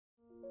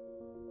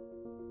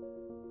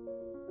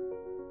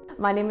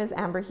My name is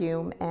Amber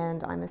Hume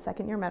and I'm a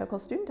second-year medical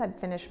student. I've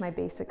finished my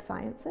basic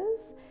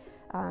sciences.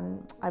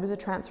 I was a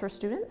transfer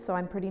student, so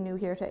I'm pretty new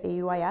here to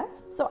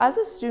AUIS. So as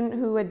a student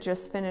who had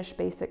just finished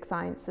basic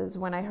sciences,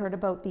 when I heard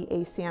about the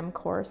ACM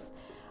course,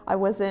 I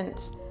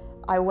wasn't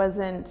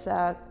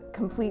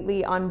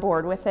completely on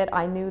board with it.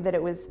 I knew that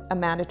it was a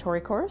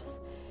mandatory course.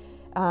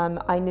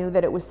 I knew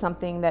that it was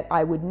something that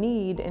I would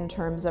need in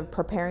terms of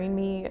preparing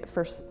me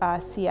for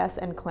CS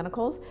and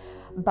clinicals.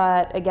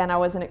 But again, I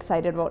wasn't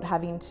excited about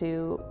having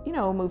to,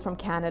 move from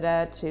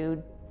Canada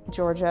to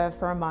Georgia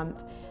for a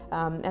month.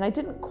 And I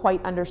didn't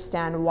quite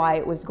understand why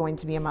it was going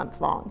to be a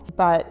month long.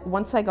 But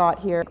once I got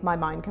here, my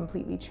mind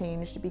completely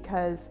changed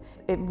because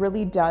it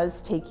really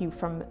does take you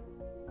from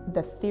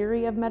the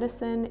theory of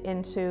medicine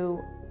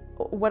into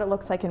what it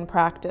looks like in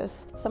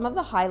practice. Some of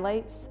the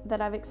highlights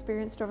that I've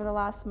experienced over the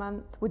last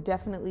month would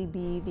definitely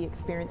be the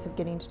experience of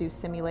getting to do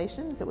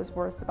simulations. It was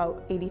worth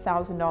about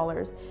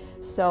 $80,000.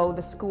 So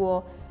the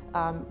school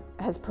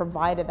has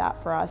provided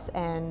that for us,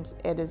 and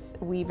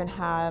we even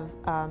have,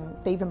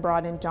 they even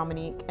brought in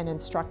Dominique, an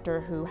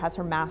instructor who has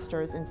her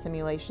master's in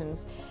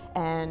simulations,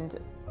 and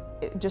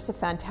just a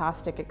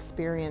fantastic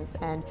experience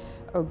and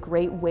a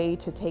great way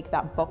to take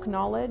that book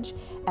knowledge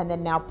and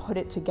then now put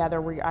it together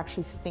where you're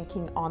actually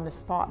thinking on the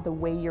spot the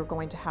way you're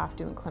going to have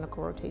to in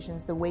clinical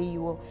rotations, the way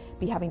you will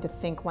be having to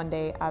think one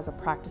day as a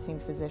practicing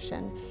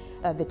physician.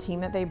 The team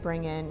that they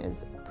bring in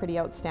is pretty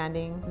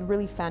outstanding,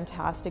 really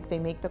fantastic. They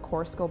make the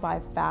course go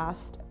by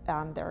fast.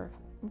 They're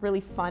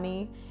really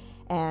funny,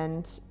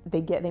 and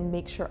they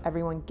make sure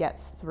everyone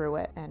gets through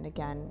it. And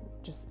again,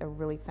 just a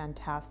really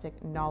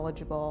fantastic,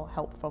 knowledgeable,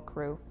 helpful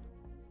crew.